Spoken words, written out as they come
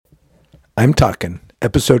I'm Talking,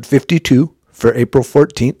 episode 52 for April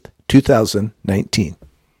 14th, 2019.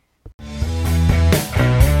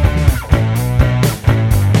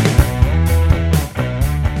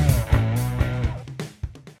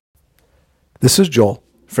 This is Joel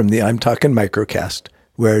from the I'm Talking Microcast,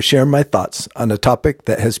 where I share my thoughts on a topic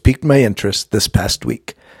that has piqued my interest this past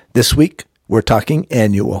week. This week, we're talking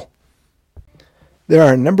annual. There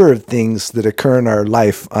are a number of things that occur in our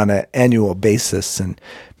life on an annual basis, and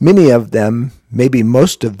many of them, maybe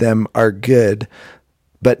most of them, are good,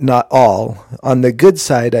 but not all. On the good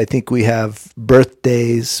side, I think we have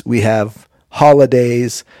birthdays, we have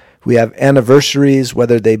holidays, we have anniversaries,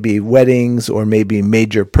 whether they be weddings or maybe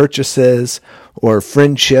major purchases or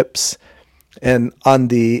friendships. And on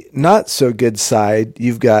the not so good side,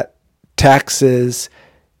 you've got taxes.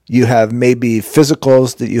 You have maybe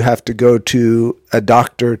physicals that you have to go to a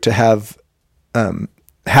doctor to have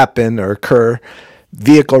happen or occur,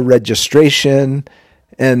 vehicle registration,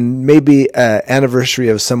 and maybe an anniversary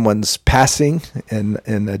of someone's passing and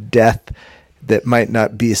a death that might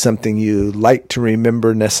not be something you like to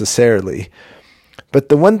remember necessarily. But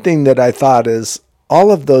the one thing that I thought is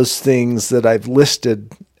all of those things that I've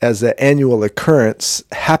listed as an annual occurrence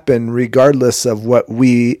happen regardless of what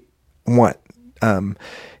we want.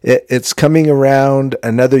 It's coming around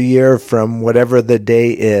another year from whatever the day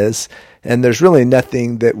is, and there's really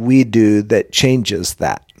nothing that we do that changes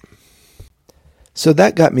that. So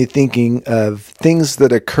that got me thinking of things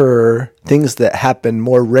that occur, things that happen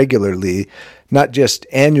more regularly, not just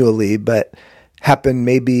annually, but happen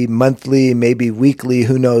maybe monthly, maybe weekly,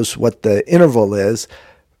 who knows what the interval is.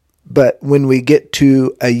 But when we get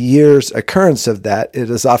to a year's occurrence of that, it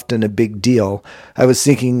is often a big deal. I was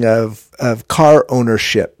thinking of car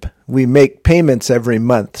ownership. We make payments every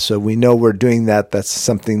month, so we know we're doing that. That's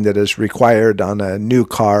something that is required on a new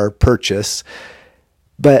car purchase.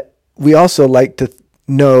 But we also like to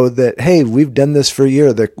know that, hey, we've done this for a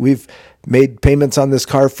year, that we've made payments on this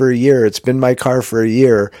car for a year. It's been my car for a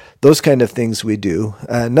year. Those kind of things we do.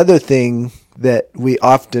 Another thing that we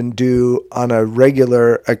often do on a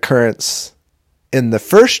regular occurrence in the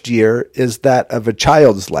first year is that of a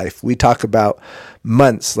child's life. We talk about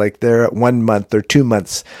months, like they're at 1 month or 2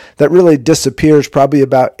 months. That really disappears probably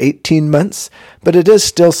about 18 months, but it is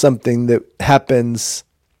still something that happens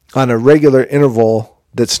on a regular interval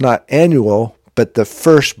that's not annual, but the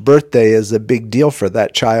first birthday is a big deal for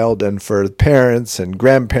that child and for parents and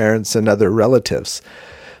grandparents and other relatives.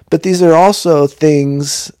 But these are also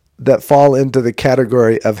things that fall into the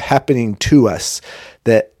category of happening to us,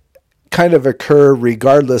 that kind of occur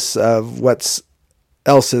regardless of what's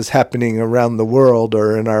else is happening around the world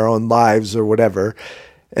or in our own lives or whatever.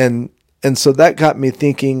 And so that got me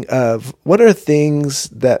thinking of what are things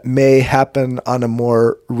that may happen on a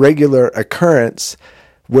more regular occurrence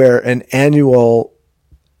where an annual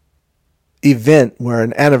event, where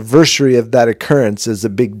an anniversary of that occurrence is a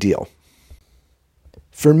big deal.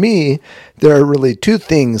 For me, there are really two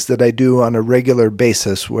things that I do on a regular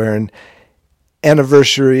basis where an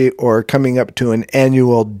anniversary or coming up to an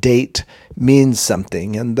annual date means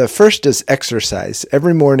something. And the first is exercise.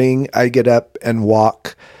 Every morning I get up and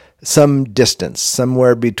walk some distance,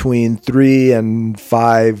 somewhere between 3 and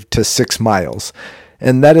 5 to 6 miles.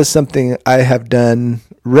 And that is something I have done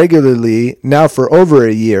regularly now for over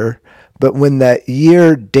a year. But when that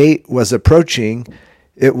year date was approaching,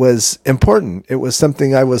 it was important. It was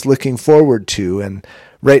something I was looking forward to. And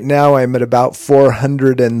right now I'm at about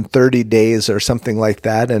 430 days or something like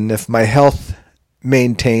that. And if my health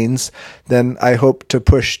maintains, then I hope to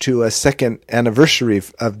push to a second anniversary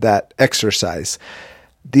of that exercise.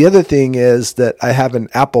 The other thing is that I have an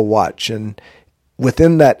Apple Watch, and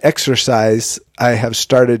within that exercise, I have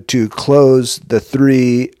started to close the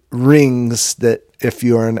 3 rings that if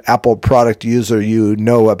you're an Apple product user, you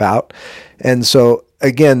know about. And so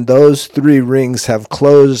again, those 3 rings have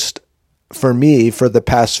closed for me for the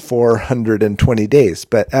past 420 days.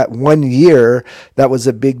 But at 1 year, that was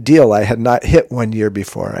a big deal. I had not hit 1 year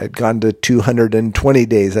before. I had gone to 220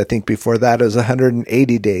 days. I think before that it was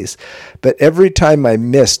 180 days. But every time I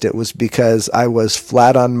missed, it was because I was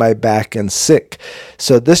flat on my back and sick.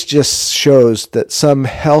 So this just shows that some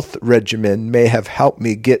health regimen may have helped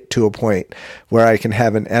me get to a point where I can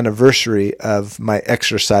have an anniversary of my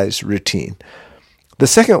exercise routine. The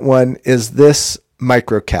second one is this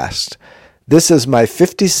microcast. This is my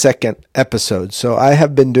 52nd episode, so I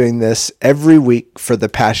have been doing this every week for the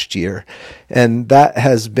past year, and that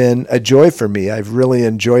has been a joy for me. I've really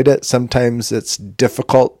enjoyed it. Sometimes it's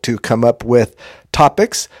difficult to come up with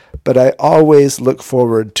topics, but I always look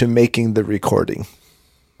forward to making the recording.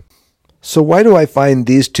 So why do I find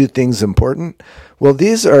these two things important? Well,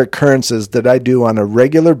 these are occurrences that I do on a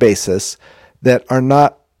regular basis that are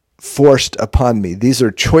not forced upon me. These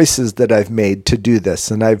are choices that I've made to do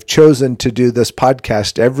this. And I've chosen to do this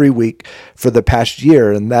podcast every week for the past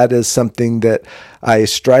year. And that is something that I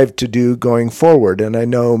strive to do going forward. And I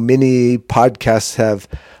know many podcasts have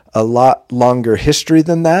a lot longer history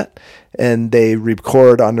than that, and they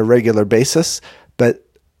record on a regular basis. But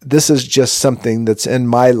this is just something that's in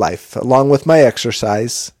my life, along with my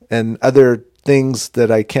exercise and other things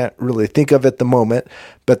that I can't really think of at the moment.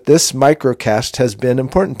 But this microcast has been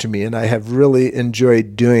important to me, and I have really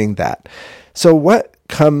enjoyed doing that. So what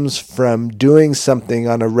comes from doing something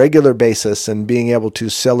on a regular basis and being able to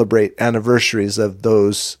celebrate anniversaries of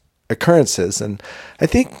those occurrences? And I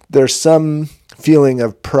think there's some feeling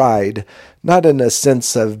of pride, not in a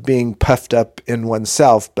sense of being puffed up in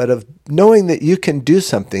oneself, but of knowing that you can do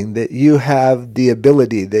something, that you have the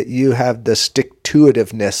ability, that you have the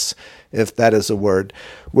stick-to-itiveness, if that is a word,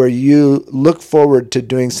 where you look forward to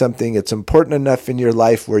doing something. It's important enough in your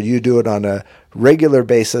life where you do it on a regular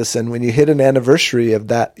basis, and when you hit an anniversary of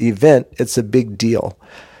that event, it's a big deal.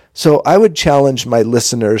 So I would challenge my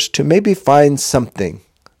listeners to maybe find something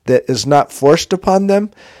that is not forced upon them,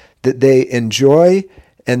 that they enjoy,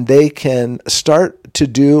 and they can start to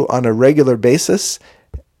do on a regular basis,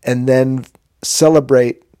 and then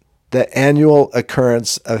celebrate the annual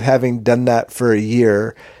occurrence of having done that for a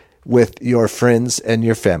year with your friends and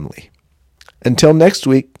your family. Until next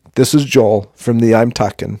week, this is Joel from the I'm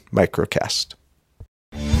Talking Microcast.